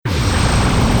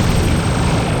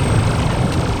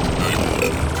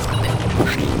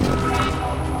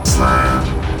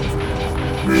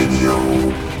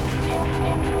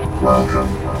You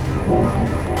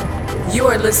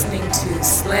are listening to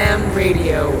Slam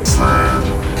Radio. Slam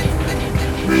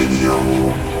Radio.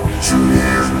 Tune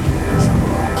in.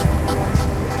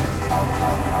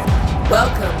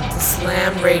 Welcome to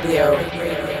Slam Radio.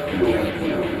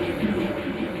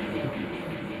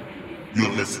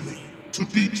 You're listening to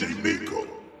DJ Mako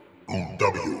on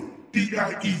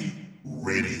WDIE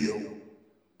Radio.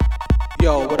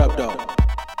 Yo, what up, though?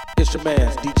 It's your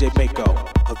man's DJ Mako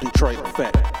of Detroit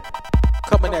Effect.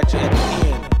 Coming at you at the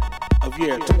end of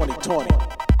year 2020.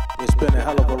 It's been a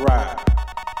hell of a ride.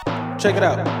 Check it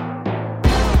out.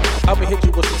 I'ma hit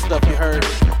you with some stuff you heard.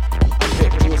 I'ma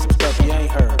hit you with some stuff you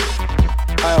ain't heard.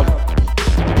 However,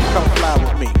 come fly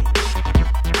with me.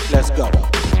 Let's go.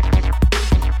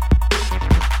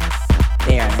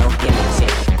 There are no gimmicks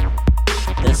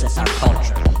here. This is our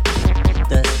culture.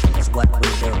 This is what we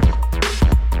do.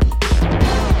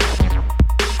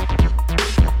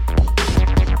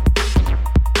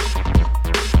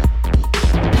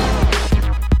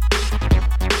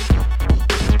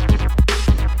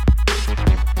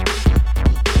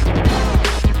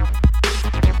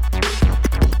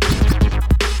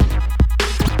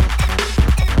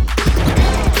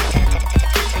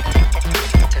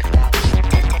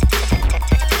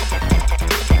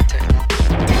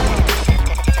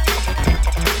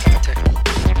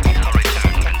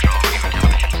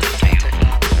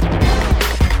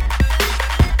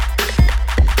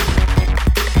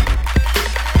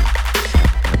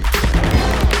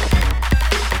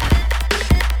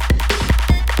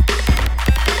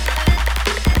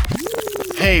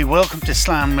 Hey, welcome to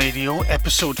Slam Radio,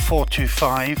 episode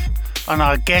 425, and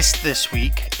our guest this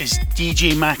week is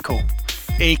DJ Mako,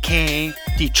 aka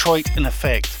Detroit in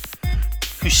Effect,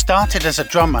 who started as a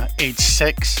drummer aged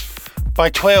 6. By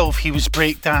 12 he was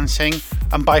breakdancing,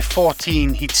 and by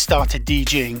 14 he'd started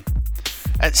DJing.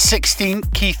 At 16,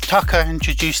 Keith Tucker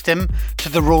introduced him to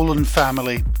the Roland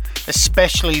family,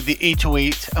 especially the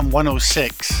 808 and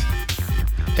 106.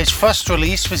 His first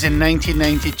release was in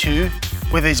 1992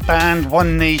 with his band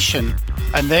One Nation,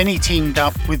 and then he teamed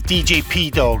up with DJ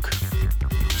P-Dog.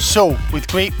 So, with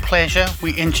great pleasure,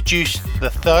 we introduce the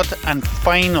third and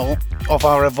final of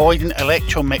our Avoidant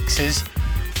Electro mixes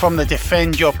from the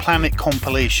Defend Your Planet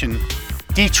compilation.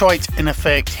 Detroit in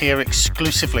Effect here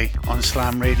exclusively on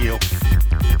Slam Radio.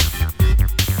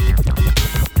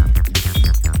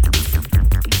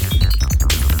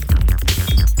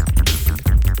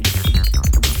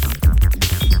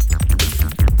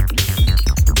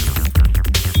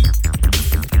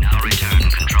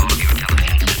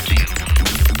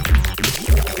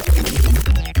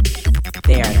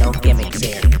 There are no gimmicks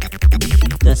here.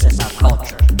 This is our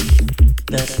culture.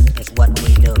 This is what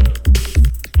we do.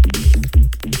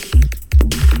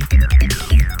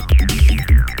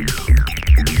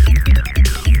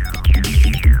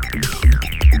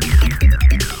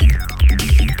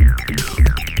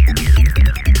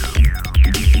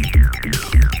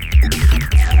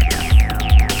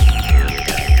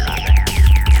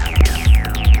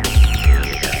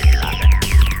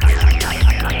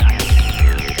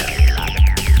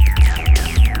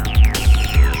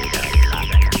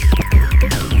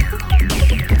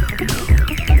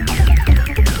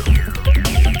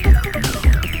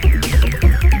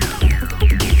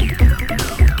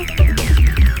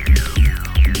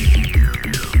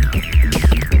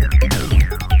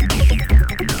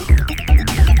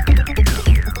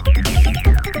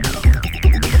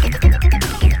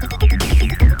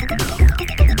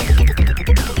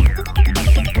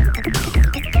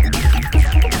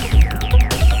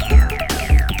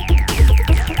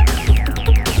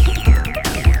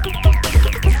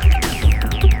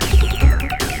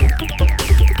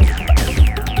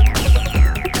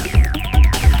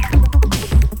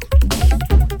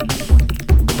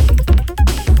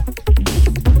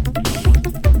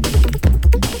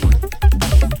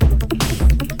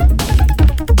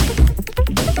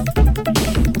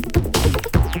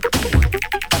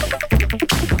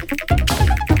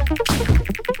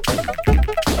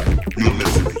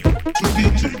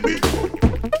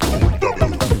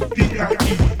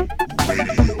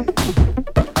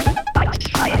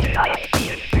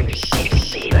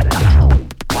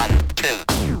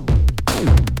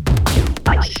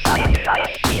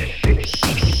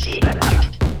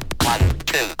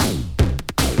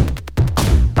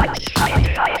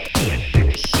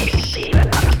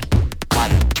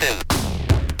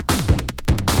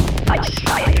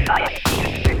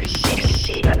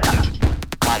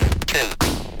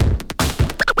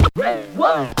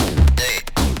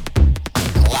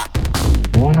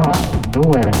 Uno,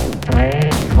 due, tre,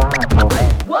 quattro.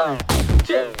 1,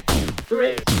 2,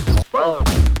 3, 4.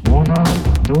 1,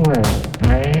 2,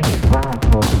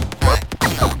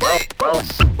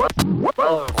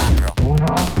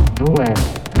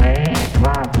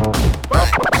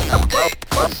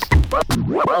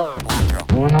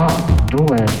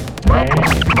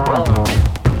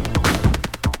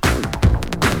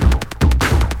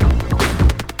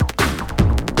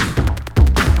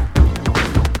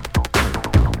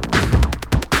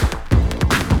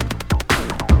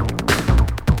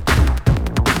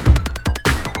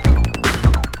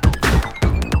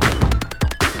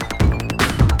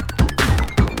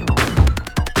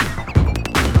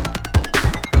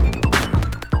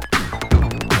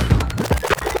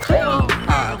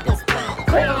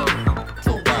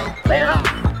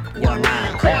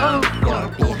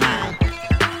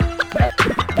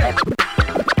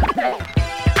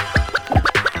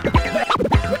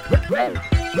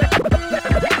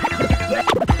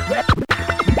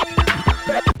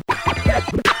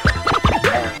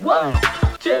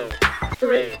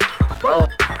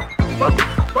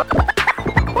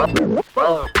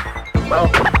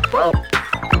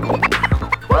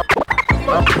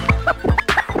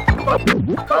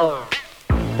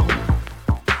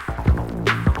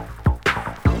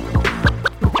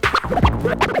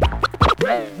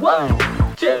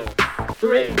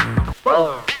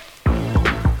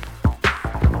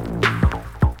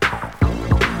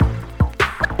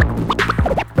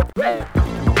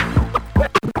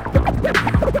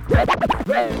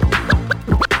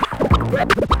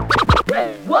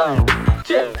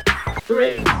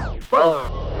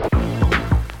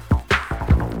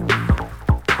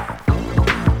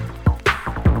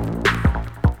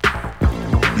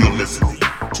 You're listening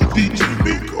to DJ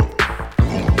Mako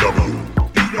on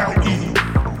WDIE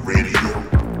Radio.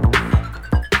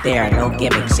 There are no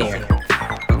gimmicks here.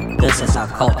 This is our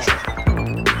culture.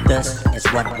 This is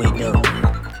what we do.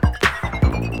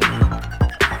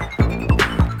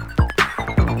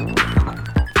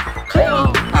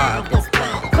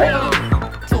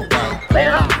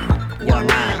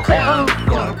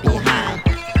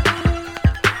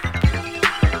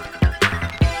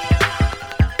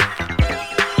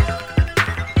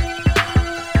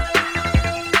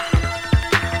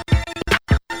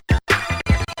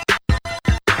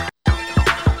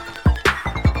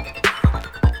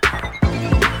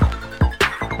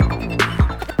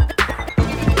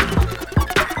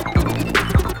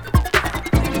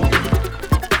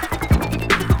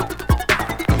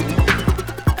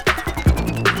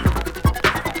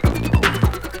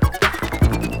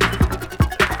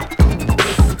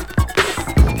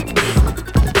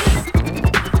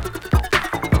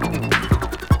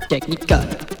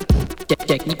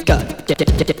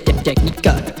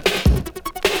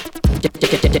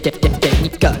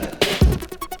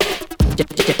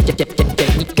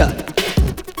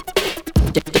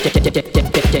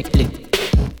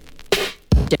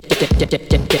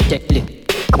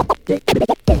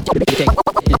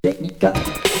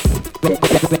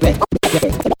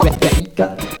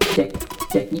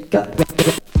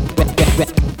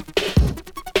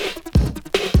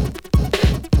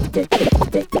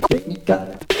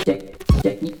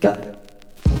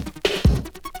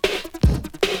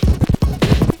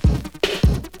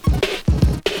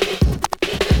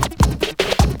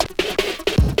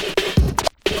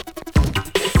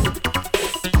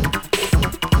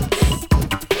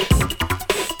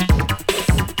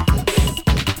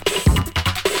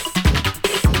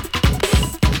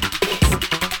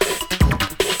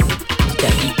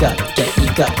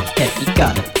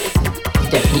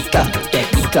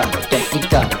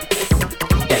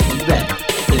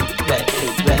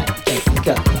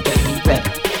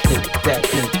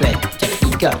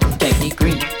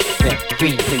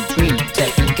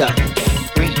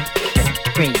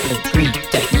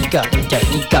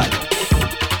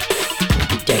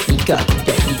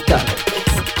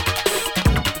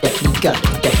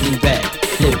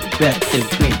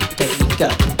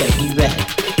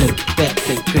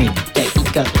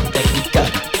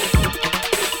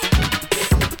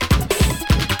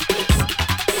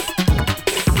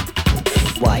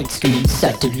 Widescreen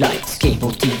satellites,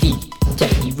 cable TV,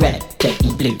 techie red,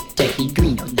 techie blue, techie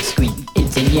green on the screen.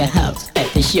 It's in your house,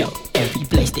 at the show, every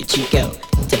place that you go.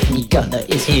 Technicolor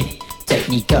is here,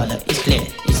 Technicolor is clear.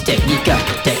 It's Technicolor,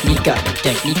 Technicolor,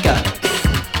 Technicolor,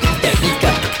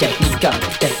 Technicolor, Technicolor,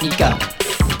 Technicolor.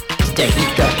 It's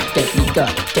Technicolor,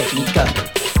 Technicolor, Technicolor,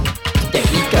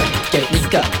 Technicolor,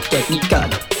 Technicolor,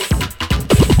 Technicolor.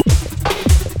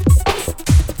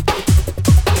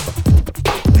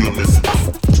 You're listening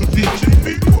to DJ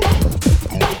Mako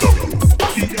on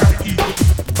WDIE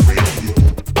Radio.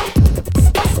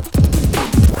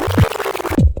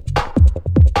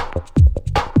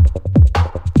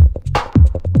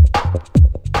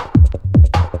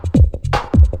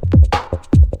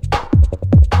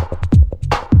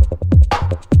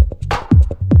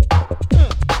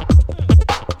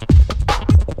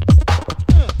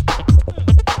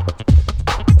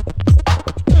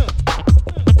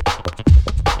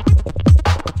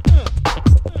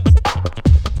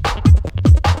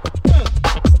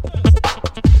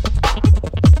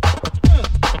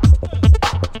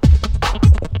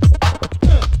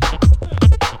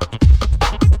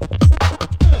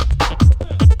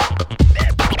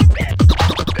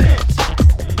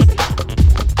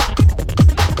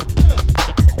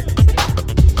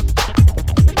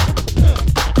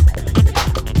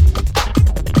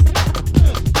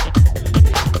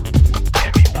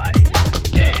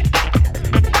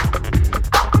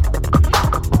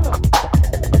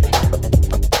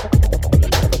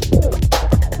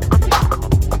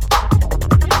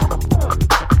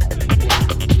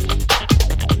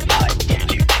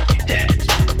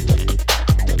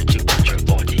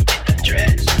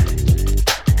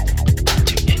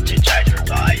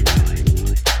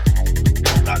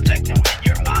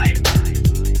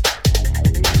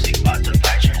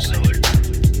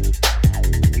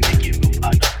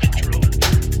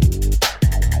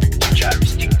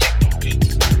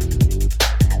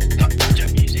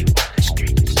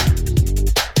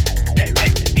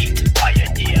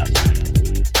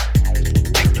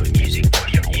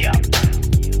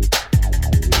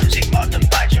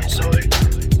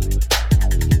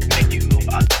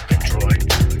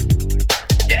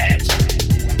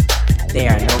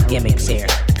 gimmicks here.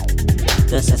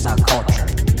 This is our culture.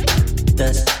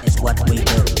 This is what we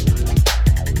do.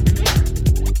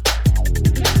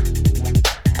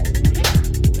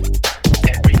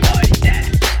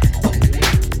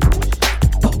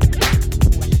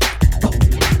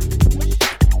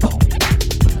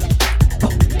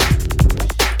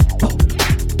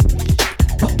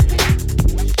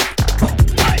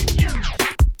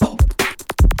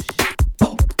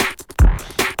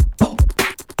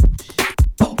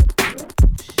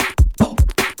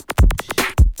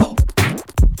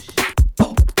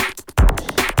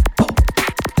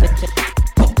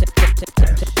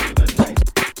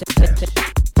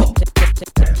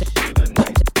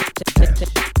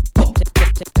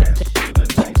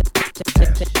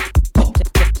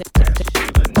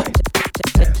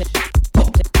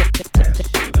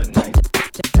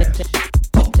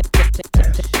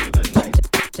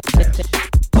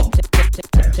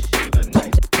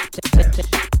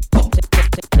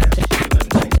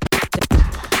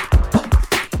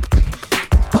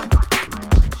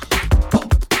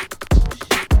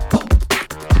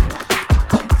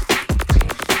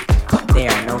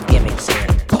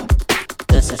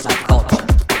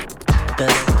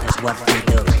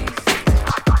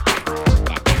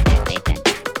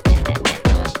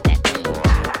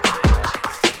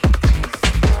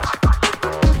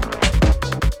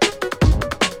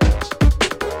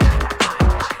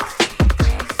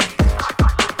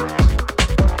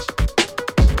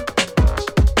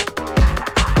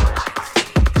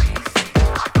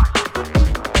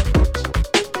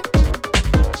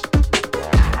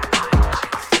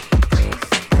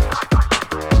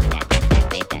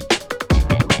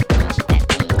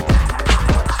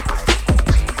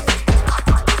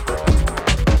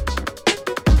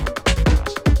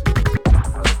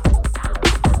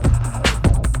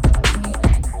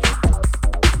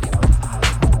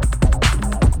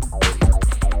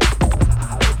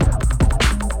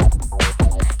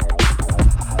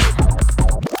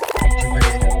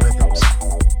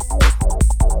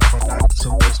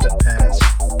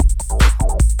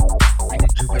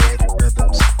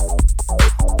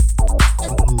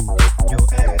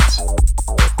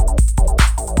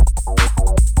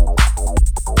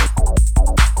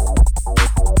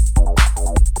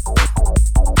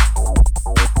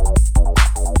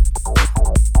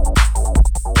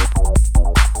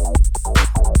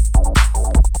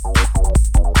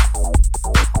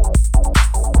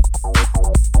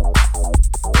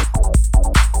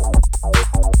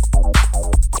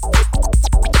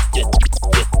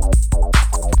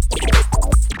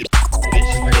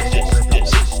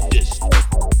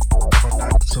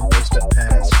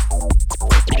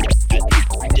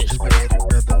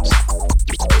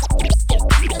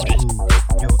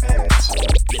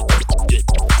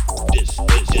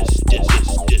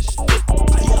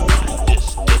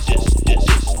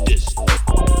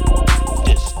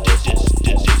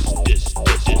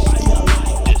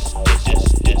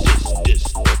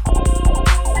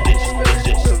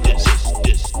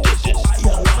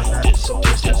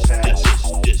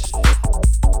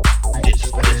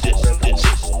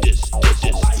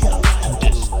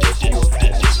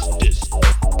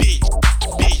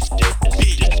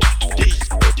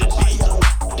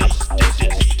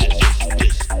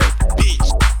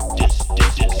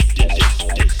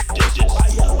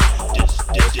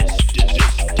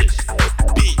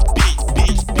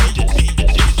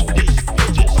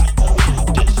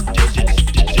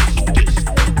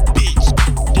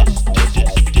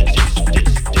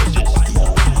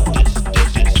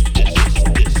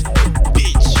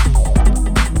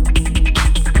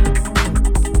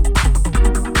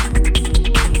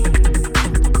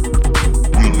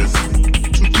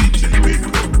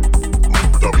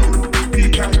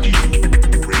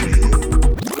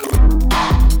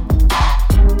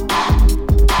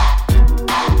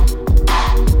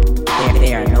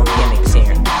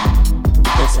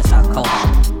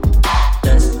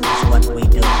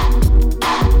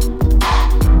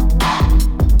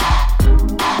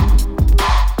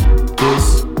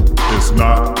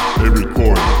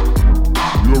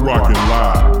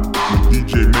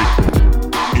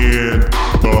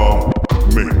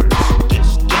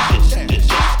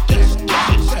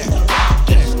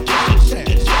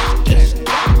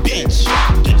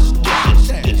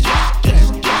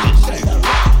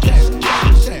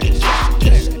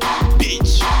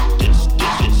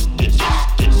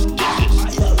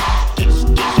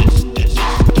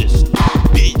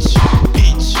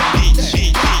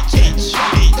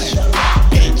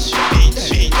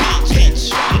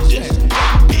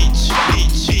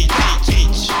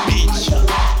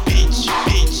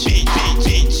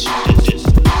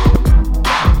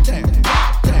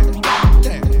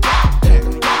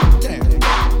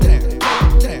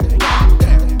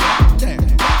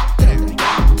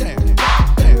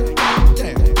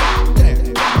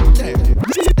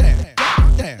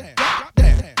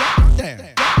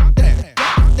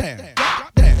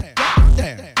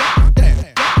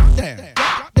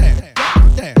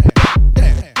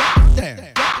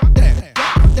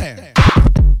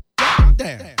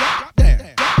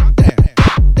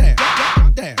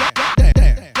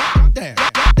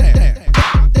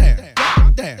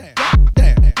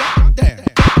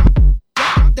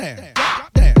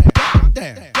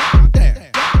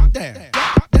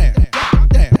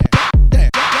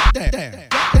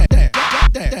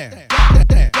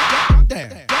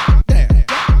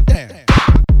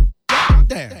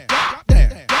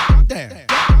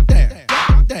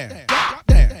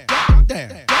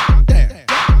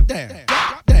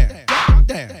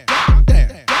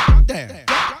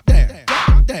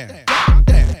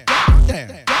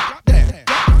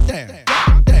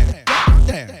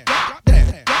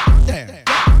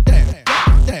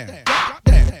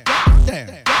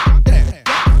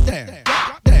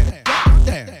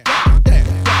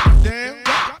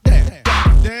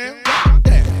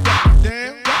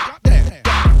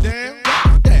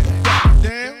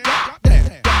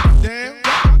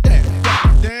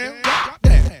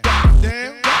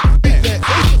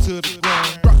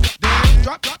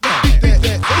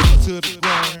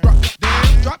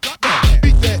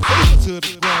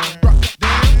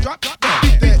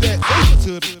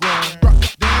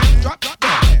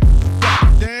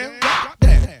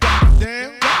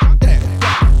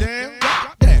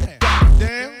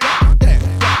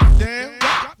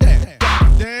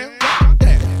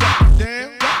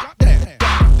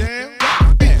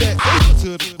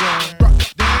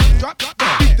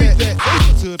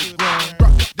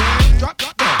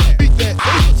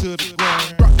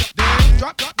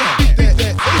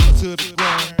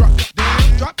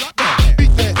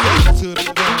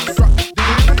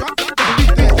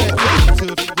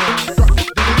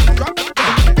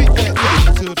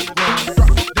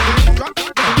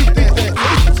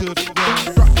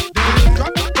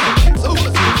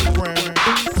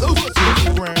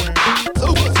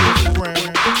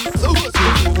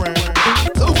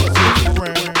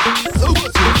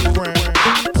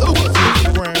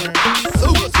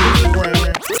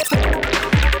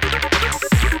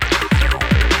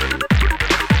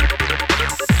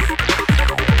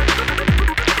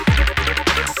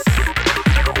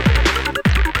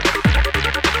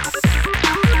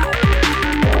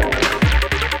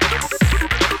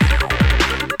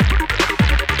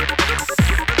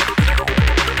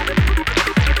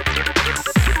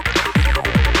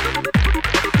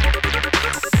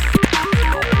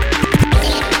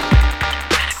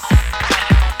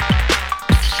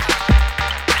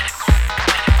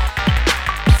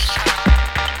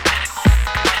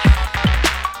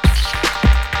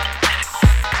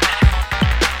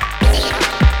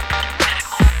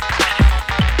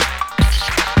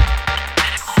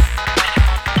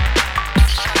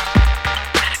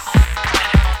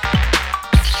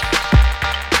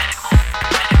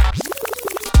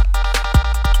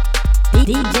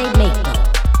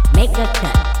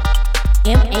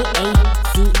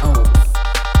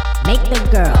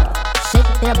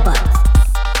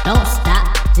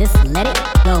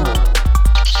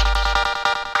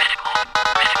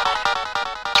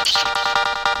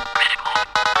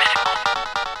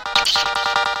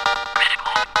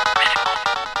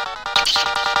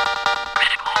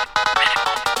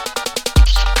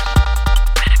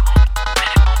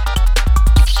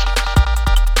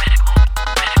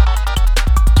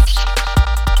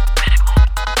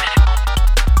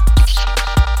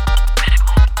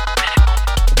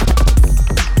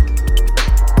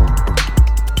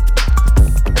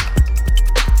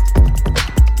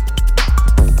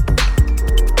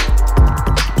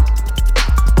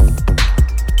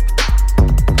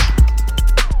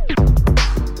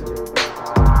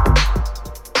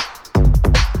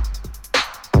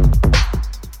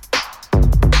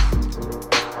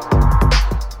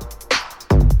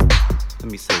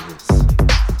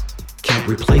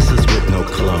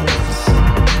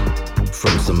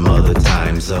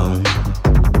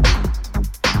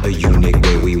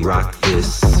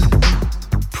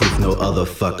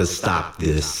 Stop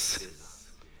this.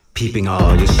 Peeping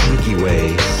all your sneaky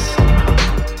ways.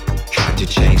 Try to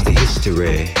change the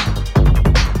history.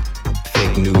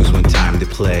 Fake news when time to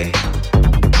play.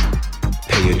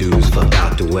 Pay your dues, fuck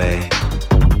out the way.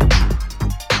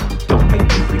 Don't make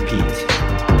me repeat.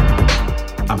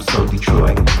 I'm so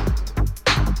Detroit.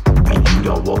 And you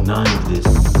don't want none of this.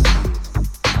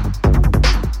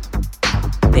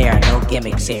 There are no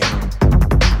gimmicks here.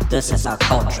 This is our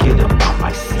culture. Get about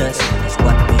my seat. This is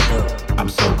what we do. I'm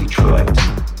so Detroit.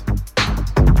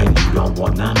 And you don't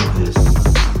want none of this.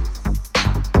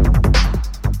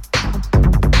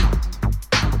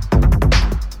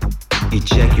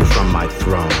 Eject you from my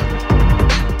throne.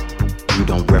 You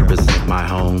don't represent my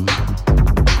home.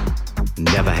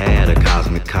 Never had a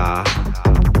cosmic car.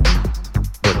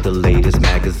 But the latest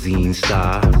magazine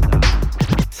star.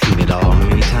 Seen it all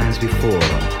many times before.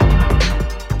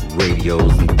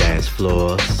 Radios and dance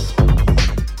floors.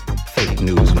 Fake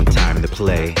news when time to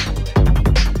play.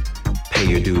 Pay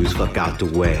your dues, fuck out the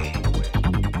way.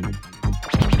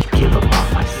 Give up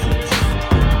off my seat.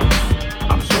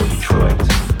 I'm so Detroit.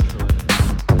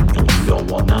 And you don't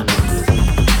want none of this.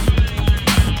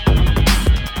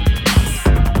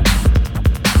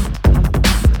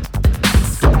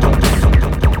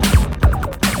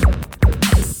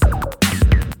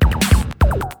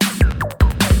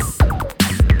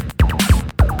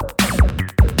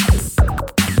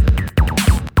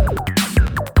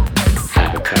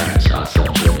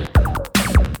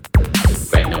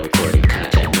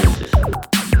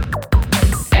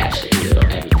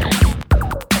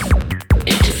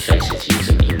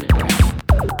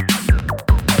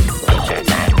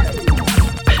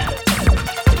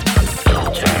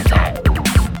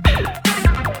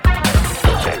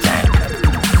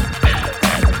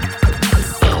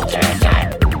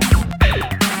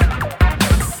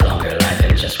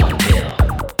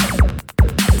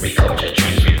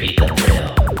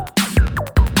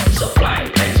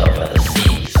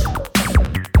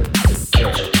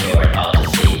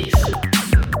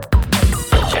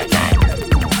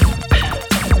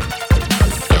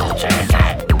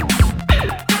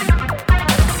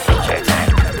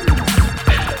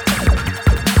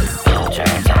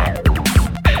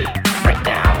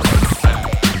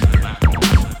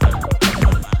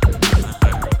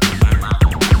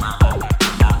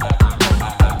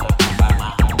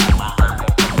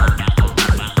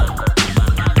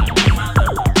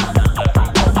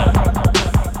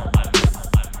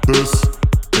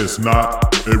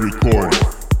 Not a recording.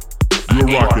 You're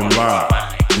rocking live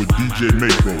with DJ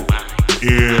Mako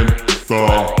in the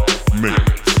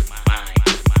mix.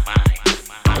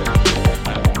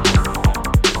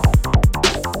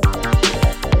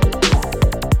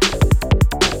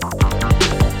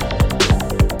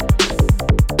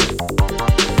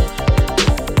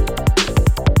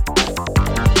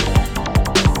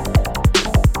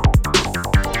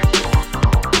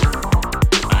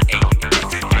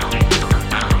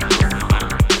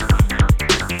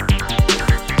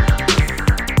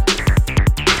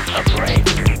 A brave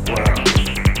new world.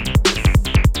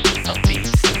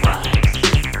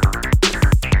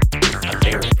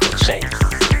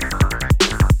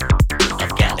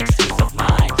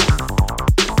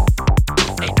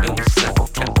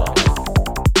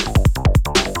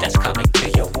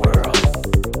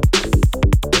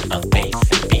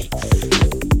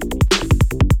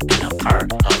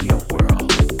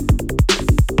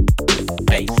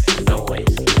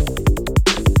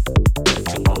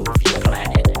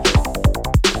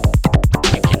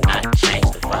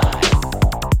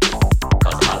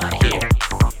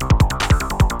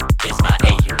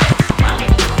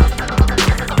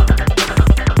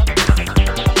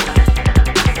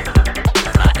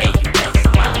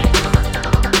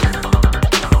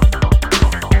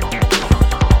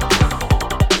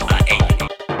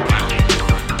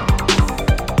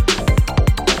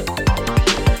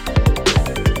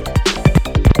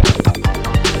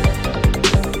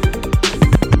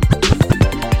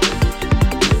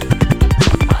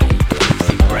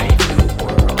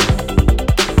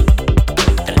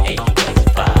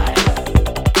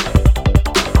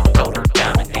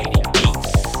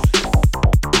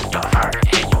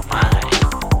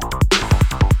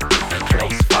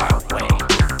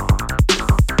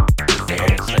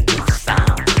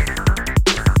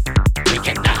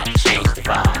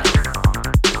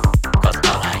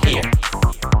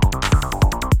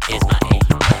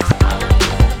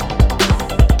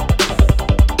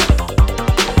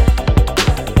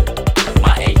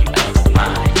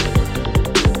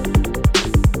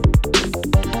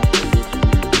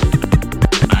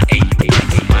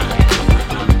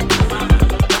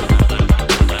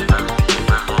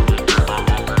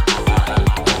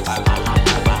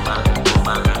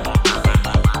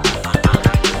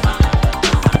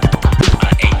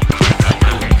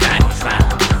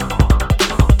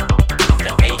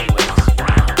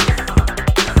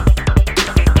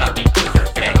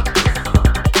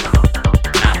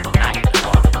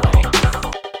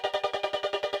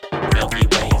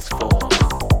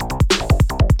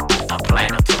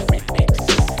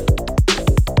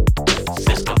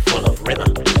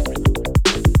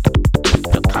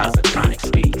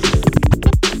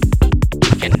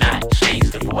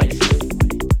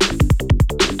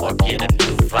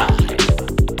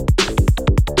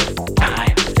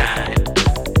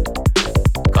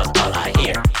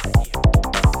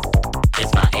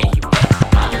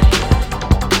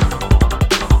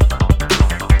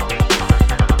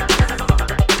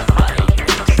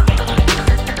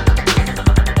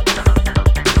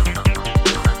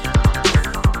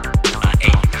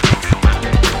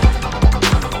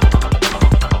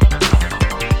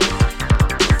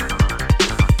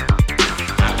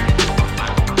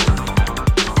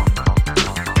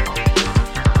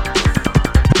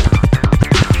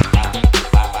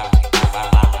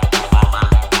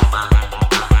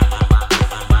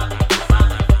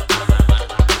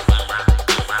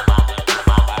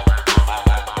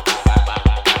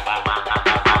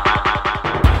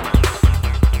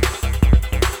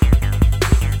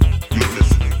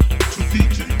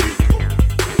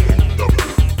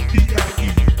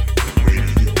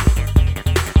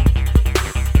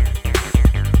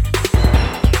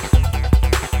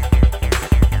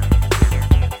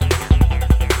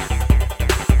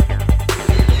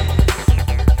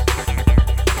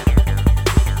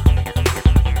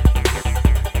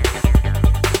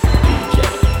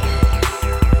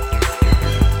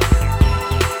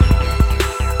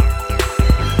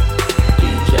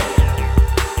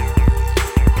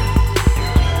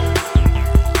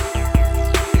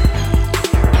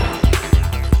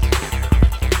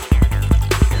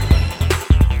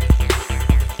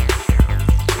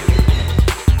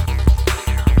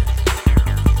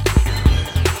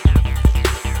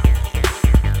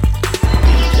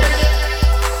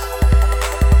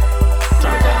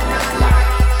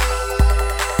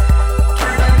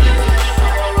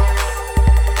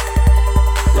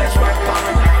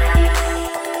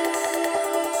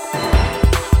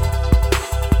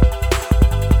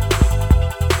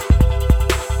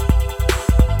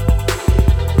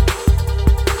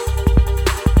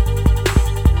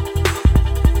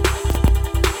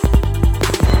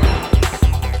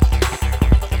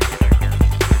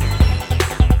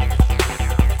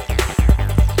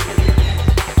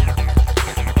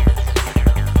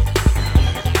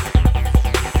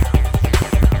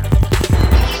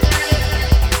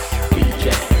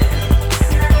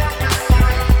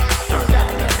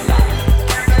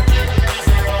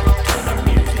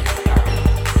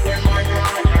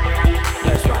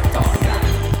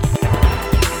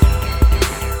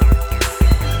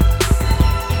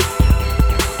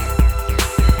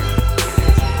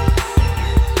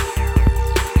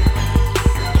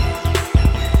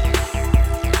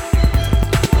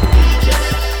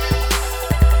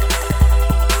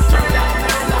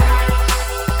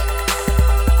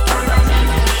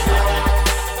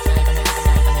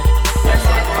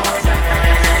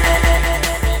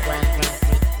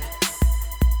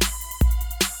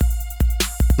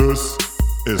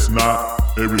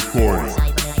 recording.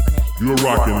 You're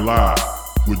rocking live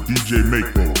with DJ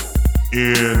Mako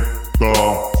in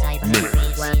the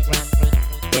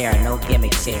mix. There are no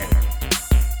gimmicks here.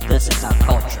 This is our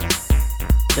culture.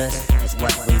 This is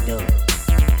what we do.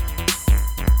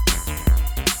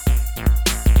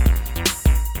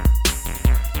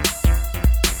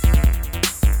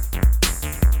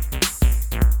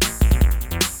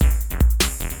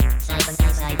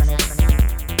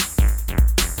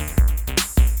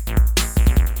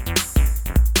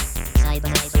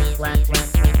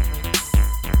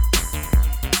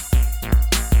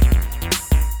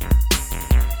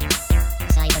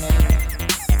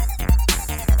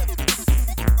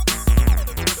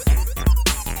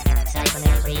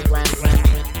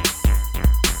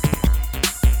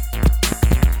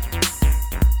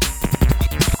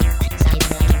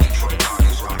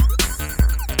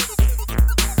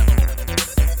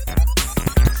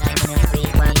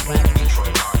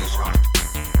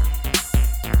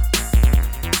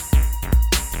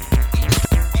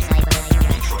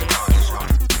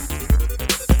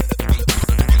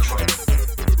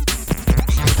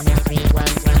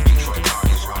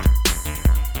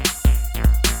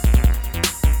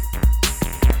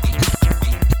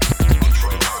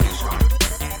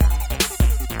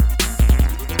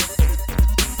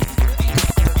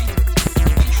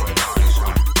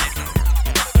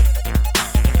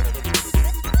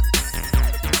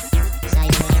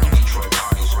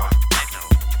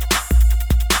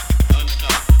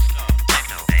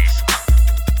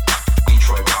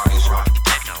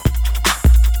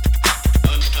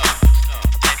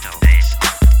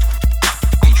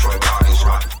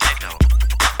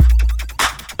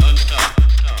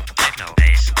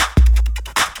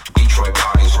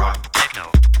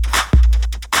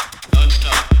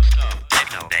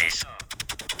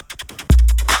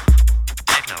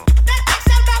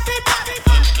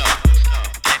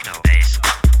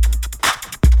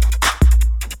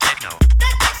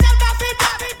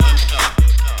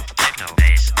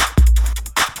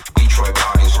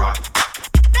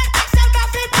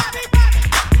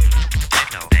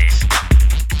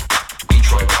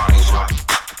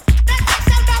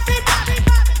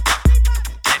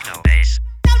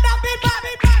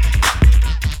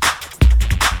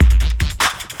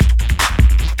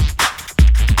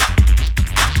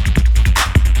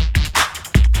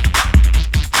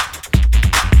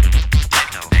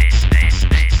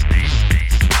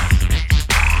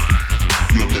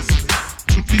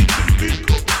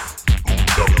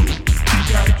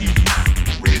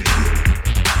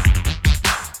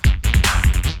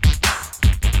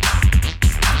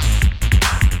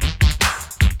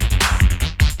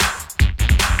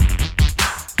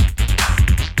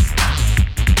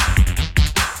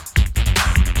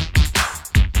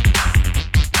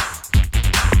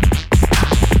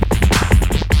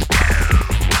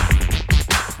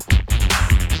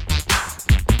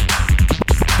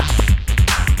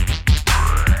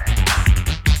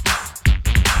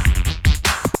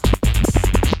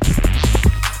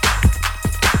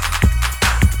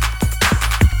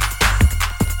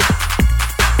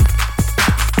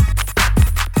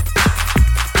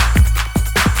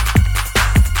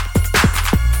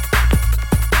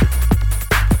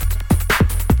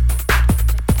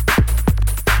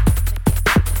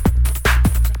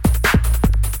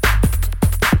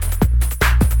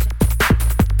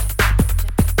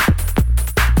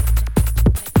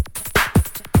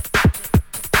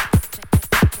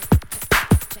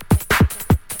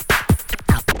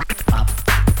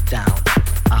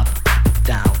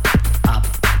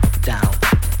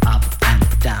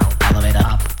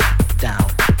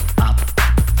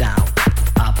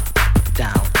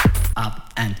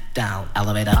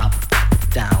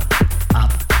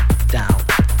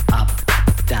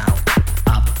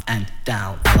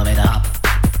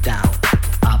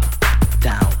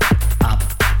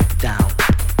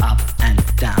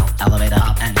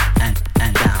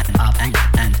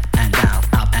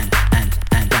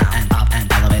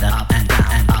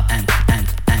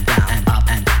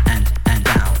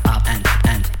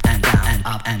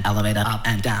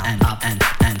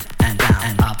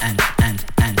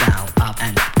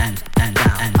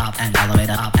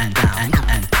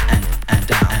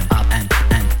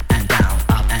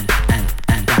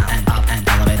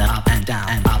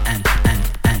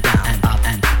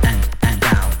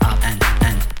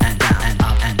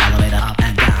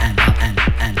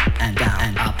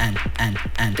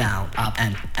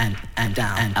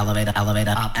 and elevator,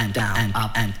 elevator, up and down, and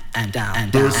up and down,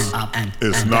 and This down, and up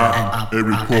and is and not down, and up, a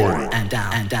recording. and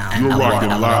down, and down. You're elevator,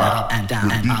 rocking elevator, live up and down,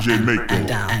 with and up, DJ Mako and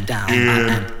down, and down, in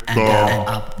and the down, and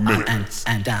up, mix.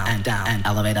 and down, and down, and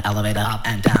elevator, elevator, up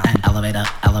and down, and elevator,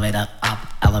 elevator, up,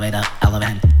 elevator, elevator,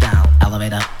 and down,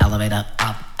 elevator, elevator,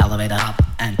 up, elevator, up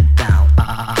and down,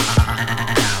 and down,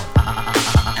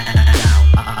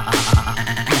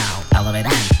 elevator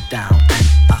and down,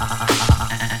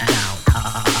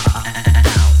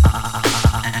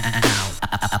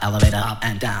 elevator up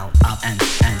and down, up and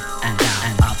down, and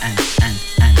up and down,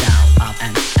 up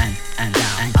and down,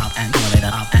 and up and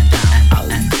elevator up and down, and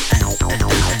up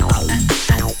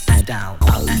and down,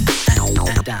 up and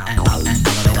down, and up and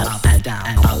elevator up and down,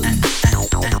 and up and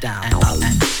down, and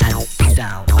up and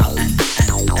down, up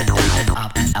and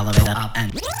up and elevator up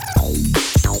and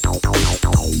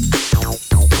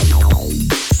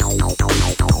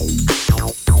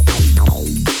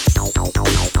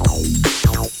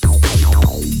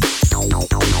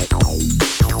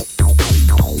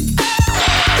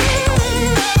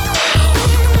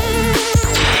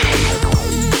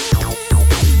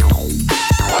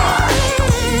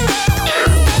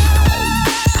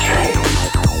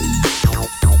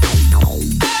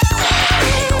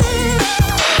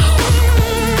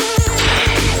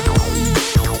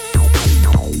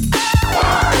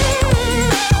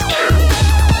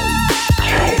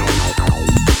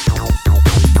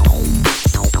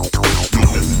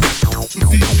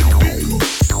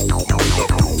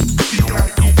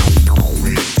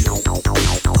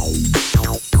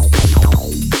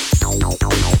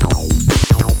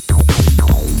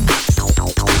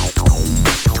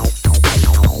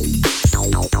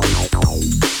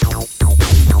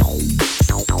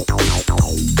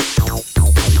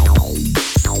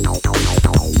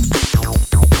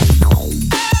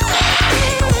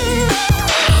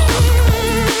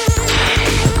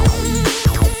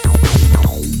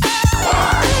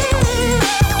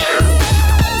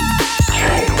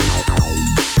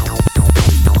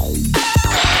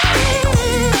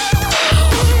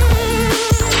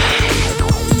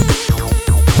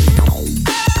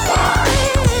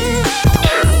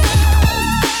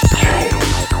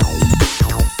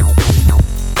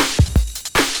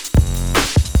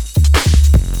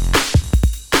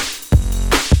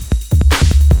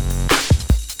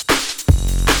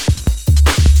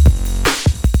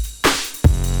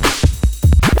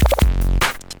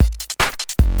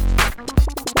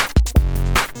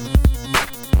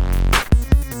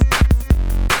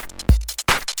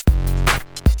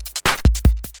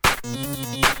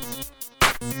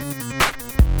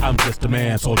I'm just a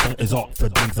man, so don't exalt for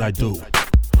things I do.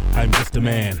 I'm just a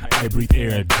man, I breathe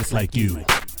air just like you.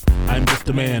 I'm just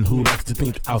a man who likes to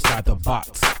think outside the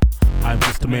box. I'm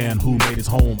just a man who made his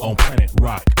home on planet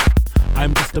rock.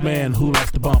 I'm just a man who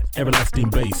likes to bump everlasting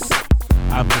bass.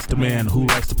 I'm just a man who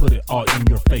likes to put it all in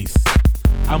your face.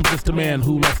 I'm just a man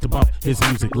who likes to bump his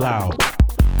music loud.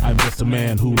 I'm just a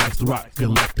man who likes to rock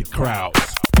galactic crowds.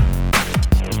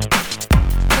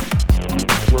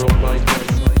 Worldwide.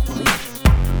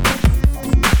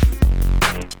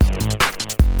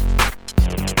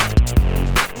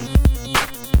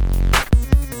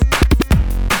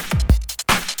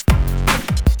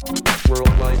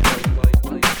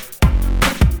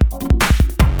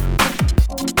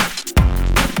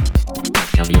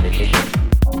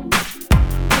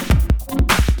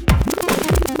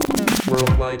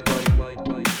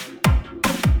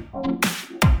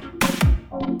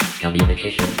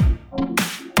 Communication.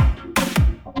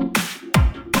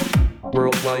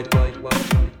 Worldwide.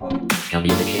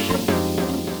 Communication.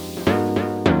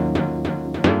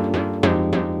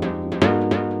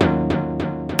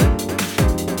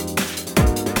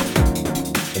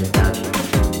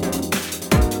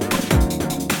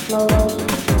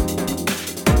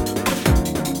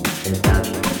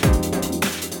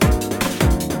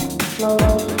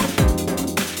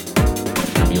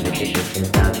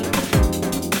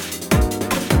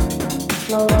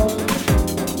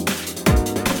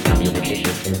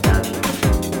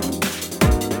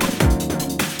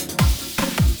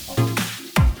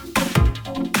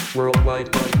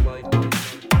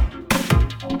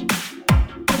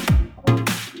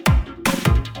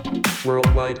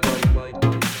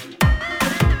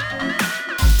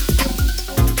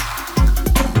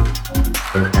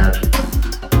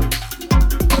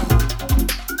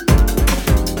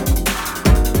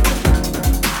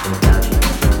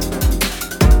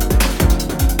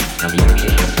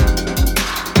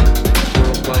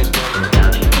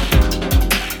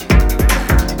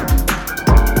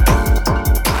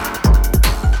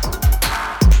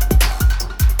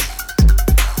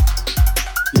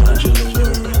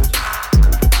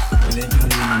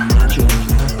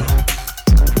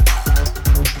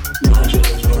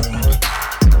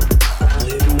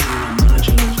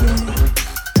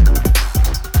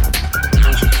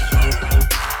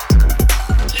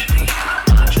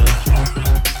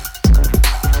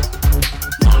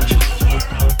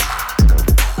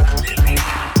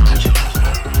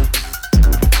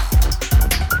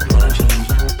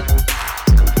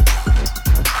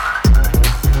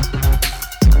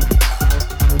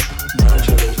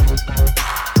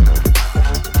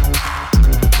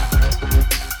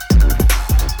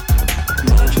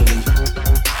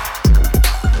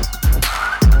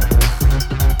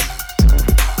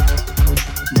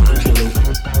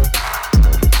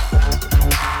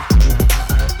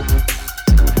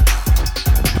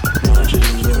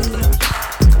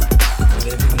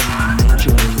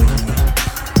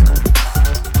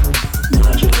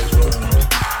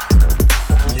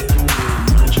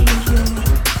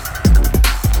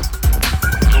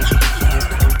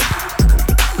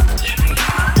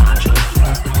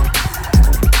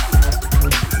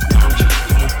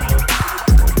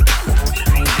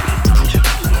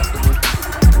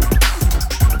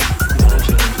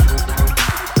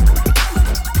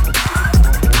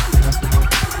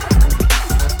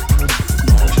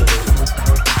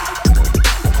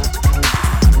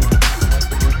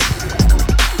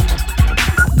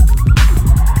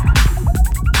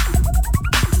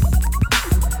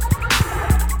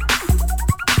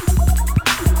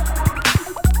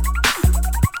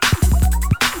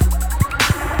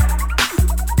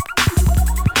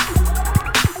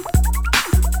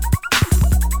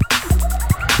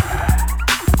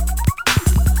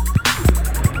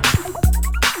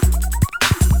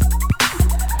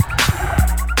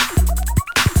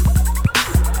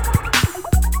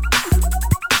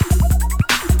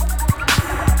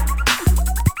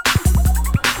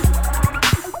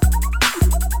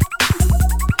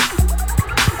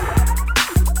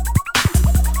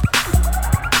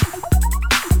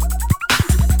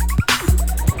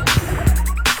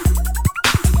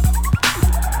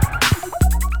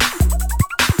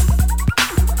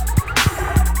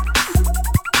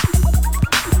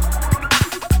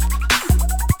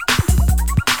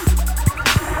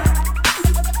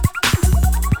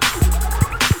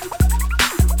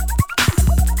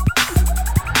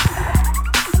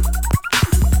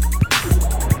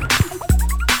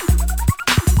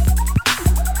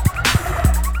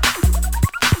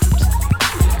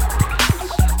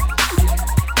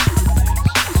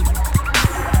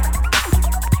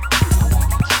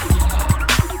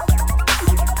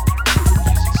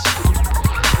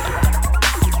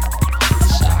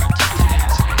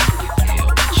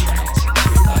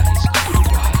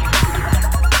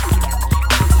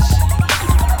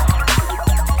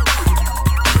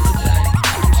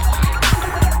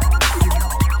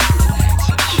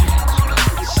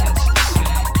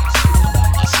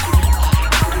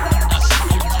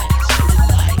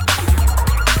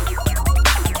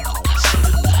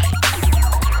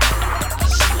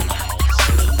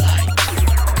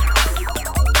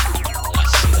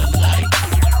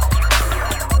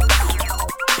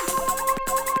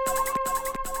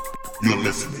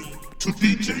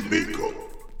 DJ Mako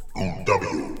on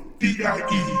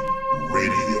WDIE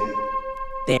Radio.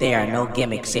 There are no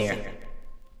gimmicks here.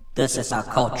 This is our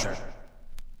culture.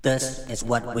 This is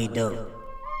what we do.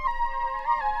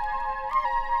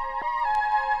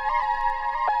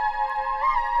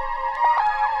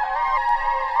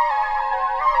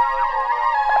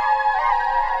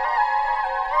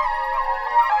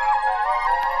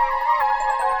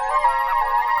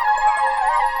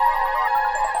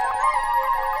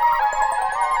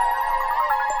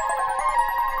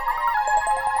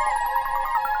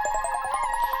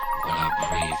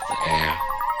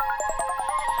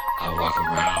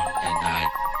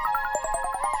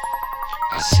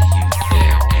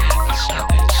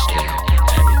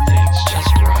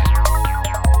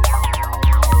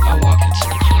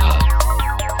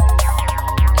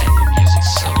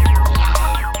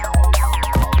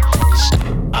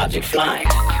 Flying. I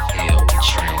feel the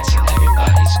trance and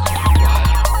everybody's going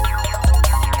wild.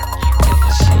 If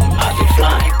I see you, I'll be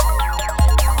flying.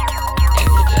 In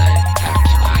the day,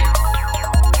 after night.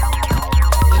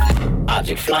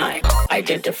 Object flying.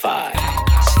 Identify. I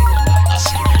see the light. I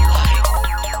see the light.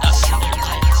 I see the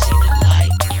light. I see the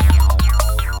light.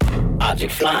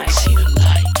 Object flying. I see the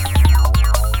light.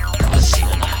 I see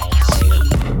the light.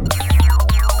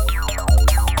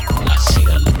 I see the light. I see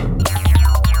the light.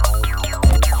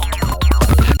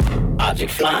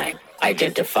 Object flying.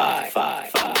 Identify.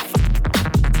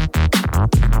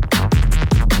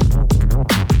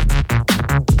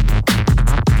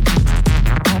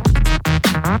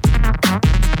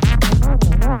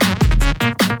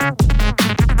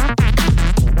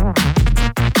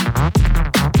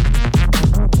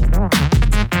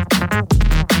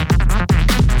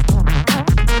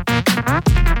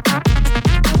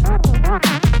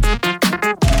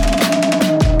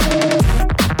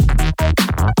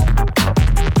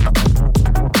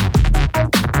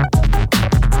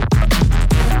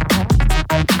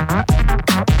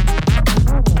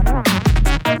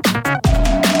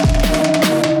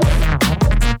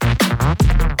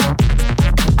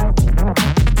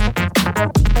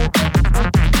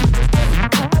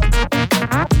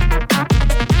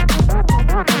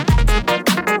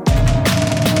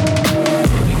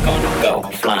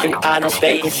 Outer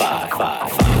space,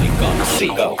 we're gonna see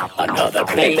another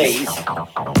place.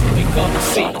 We're gonna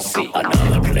see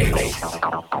another place.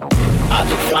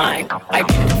 Object flying,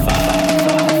 identify.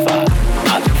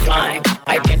 Object flying,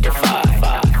 identify.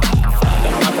 The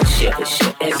mothership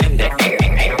is in the air.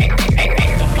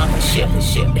 The mothership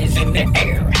is in the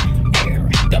air.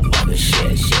 The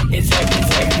mothership is everywhere.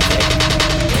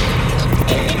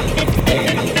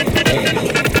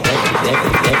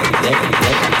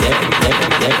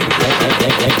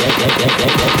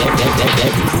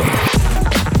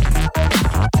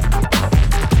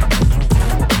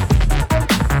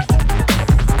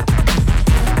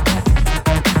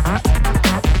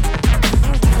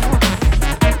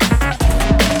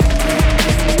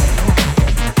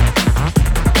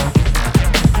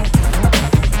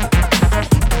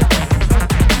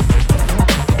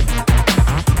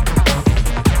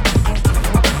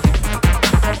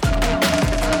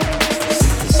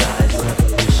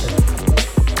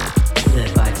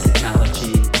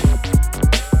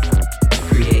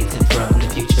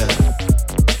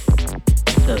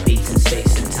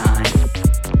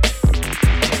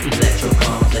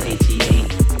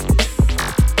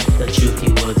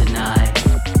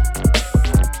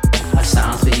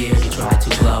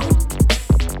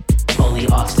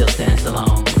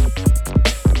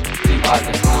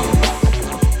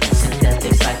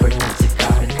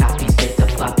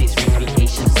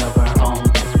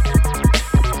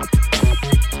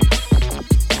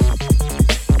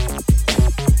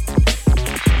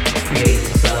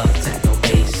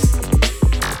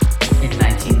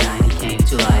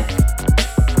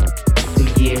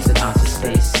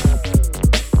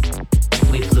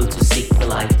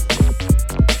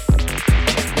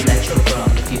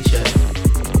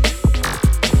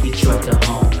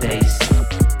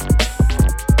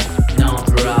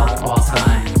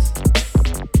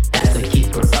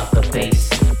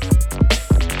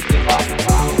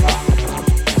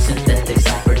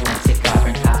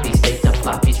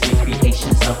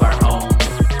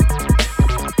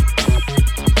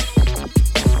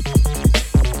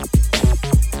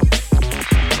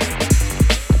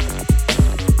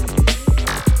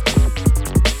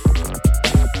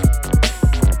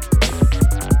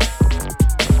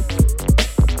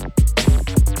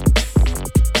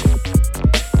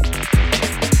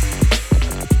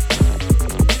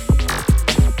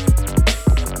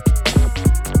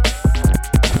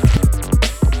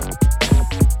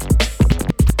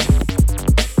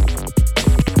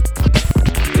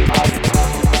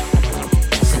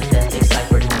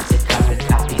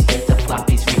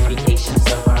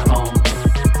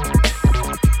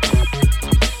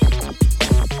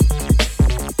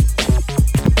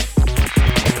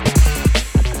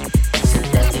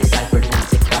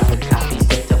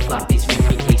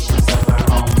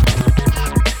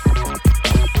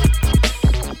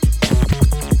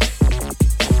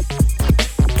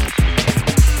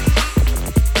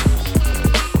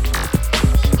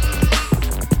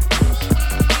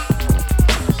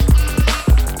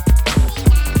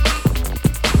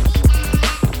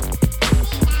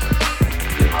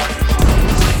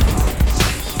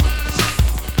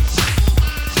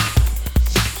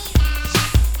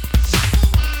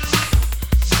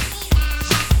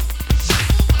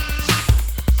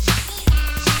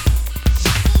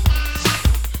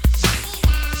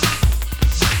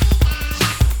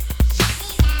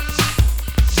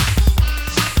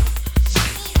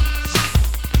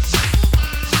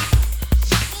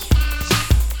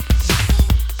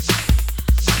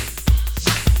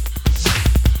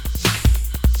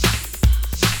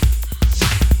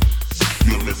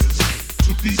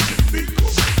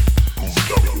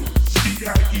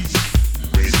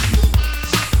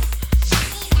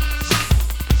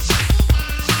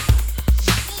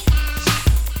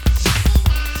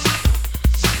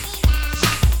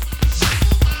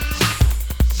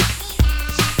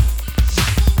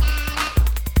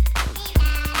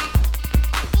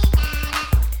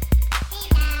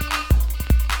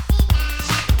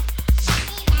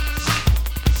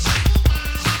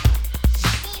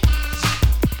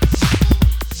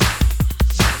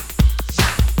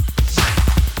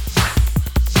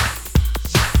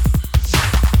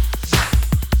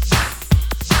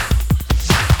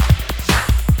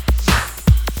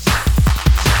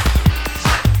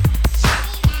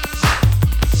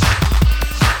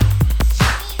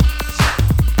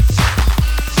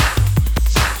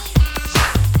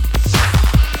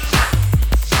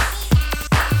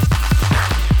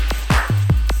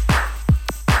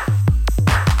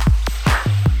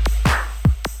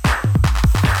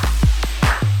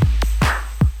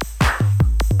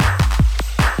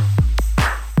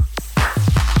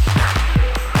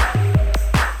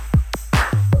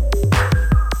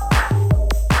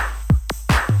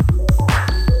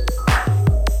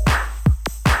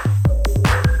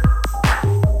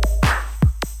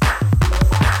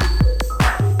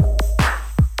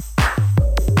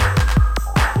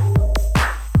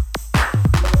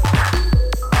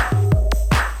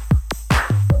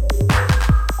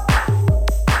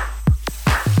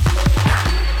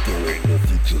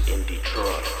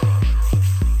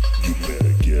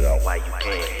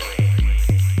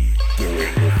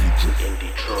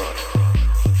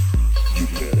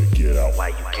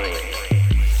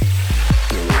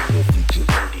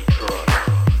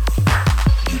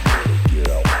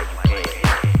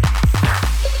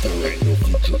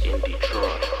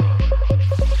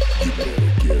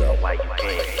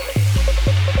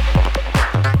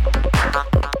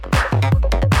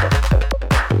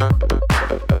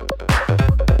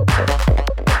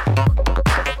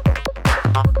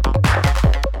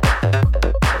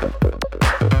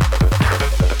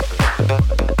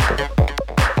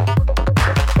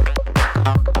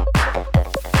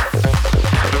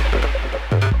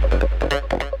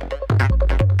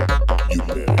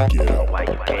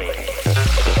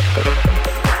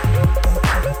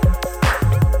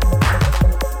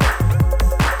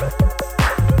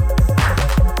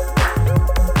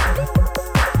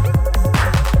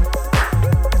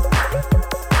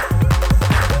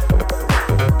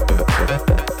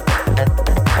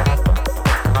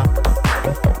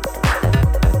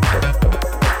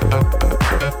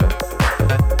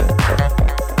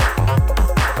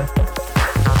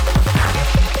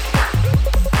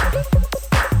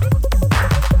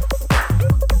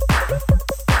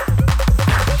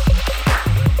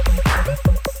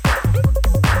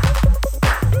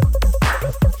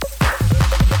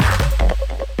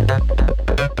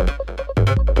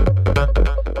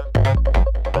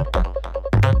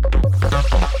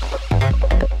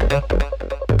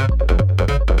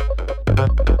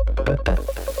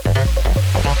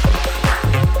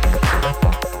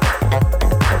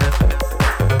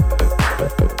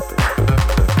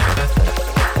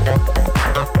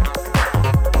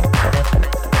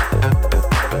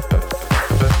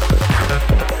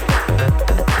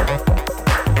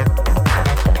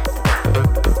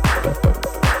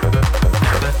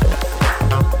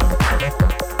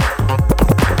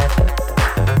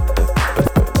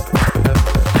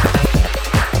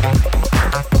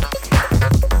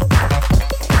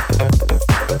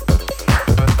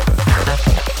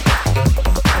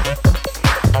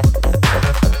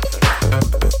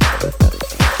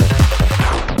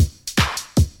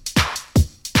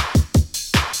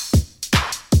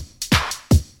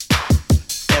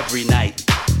 every night.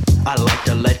 I like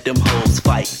to let them hoes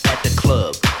fight at the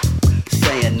club,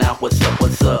 saying now what's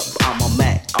up, I'm a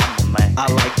Mac.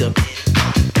 I like to,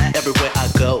 everywhere I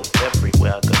go,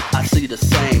 I see the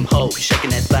same hoe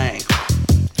shaking that thing.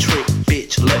 Trick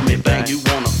bitch, let me bang, you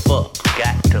wanna fuck,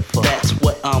 got to fuck. That's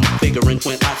what I'm figuring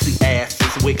when I see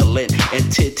asses wiggling and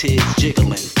titties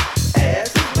jiggling.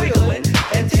 Ass is wiggling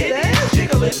and titties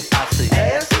jiggling. I see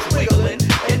ass is wiggling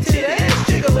and titties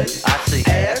jiggling. I see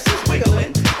ass is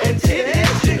wiggling and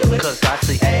titties jiggling. Cause I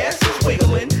see ass is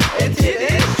wiggling and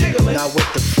titties jiggling. Now what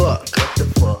the fuck?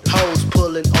 Hoes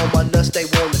pulling on my nuts, they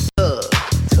wanna tug.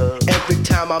 Every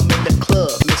time I'm in the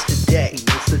club, Mr. Day.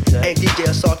 And DJ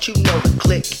Assault, you know the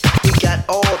click. We got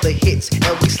all the hits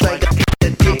and we slang up the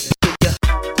dick to your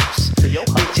house.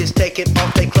 Bitches taking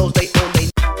off their clothes, they on they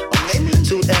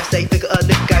soon as they figure a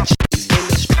nigga got cheese in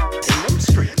the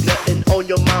streets. Nothing on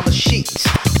your mama's sheets.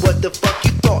 What the fuck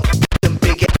you thought? Them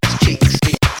big ass cheeks.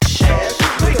 Ass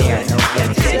wiggling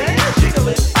and titties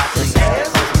jiggling. I see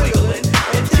ass wiggling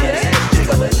and titties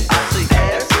jiggling. I see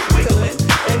ass wiggling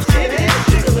and titties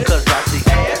jiggling. Cause I see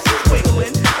ass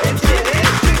wiggling and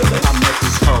titties jiggling. I met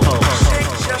this hoe.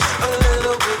 Shake just a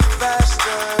little bit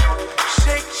faster.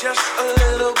 Shake just a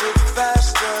little bit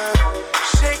faster.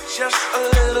 Shake just a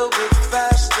little bit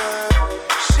faster.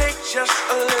 Shake just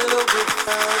a little bit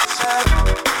faster.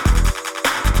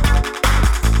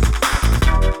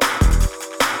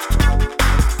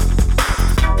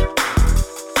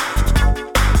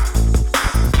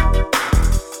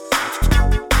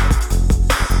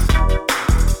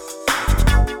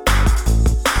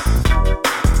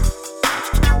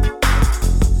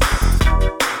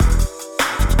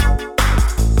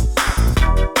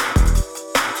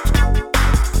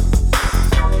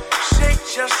 Shake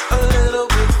just a little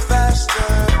bit faster.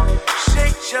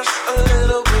 Shake just a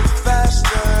little bit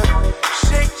faster.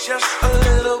 Shake just a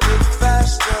little bit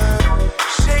faster.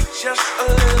 Shake just a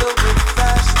little bit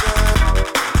faster.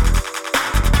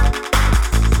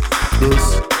 This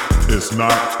is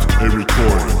not a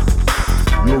recording.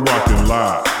 You're rocking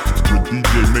live with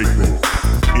DJ Mako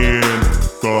in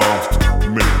the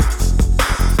mix.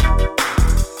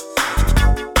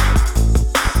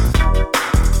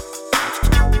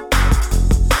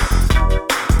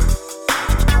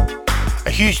 A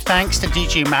huge thanks to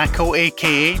DJ Mako,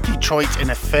 aka Detroit in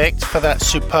Effect, for that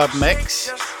superb mix.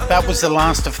 That was the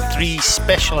last of 3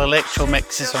 special electro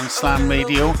mixes on Slam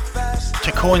Radio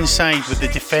to coincide with the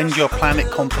Defend Your Planet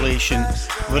compilation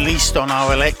released on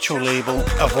our electro label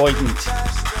Avoidant.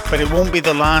 But it won't be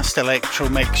the last electro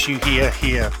mix you hear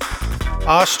here.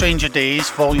 Our Stranger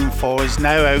Days Volume 4 is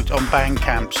now out on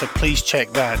Bandcamp, so please check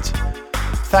that.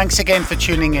 Thanks again for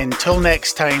tuning in. Till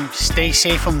next time, stay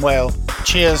safe and well.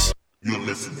 Cheers. You're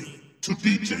listening to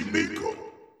DJ Mako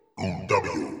on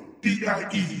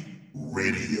WDIE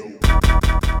Radio.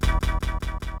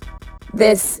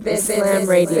 This is Slam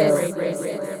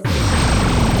Radio.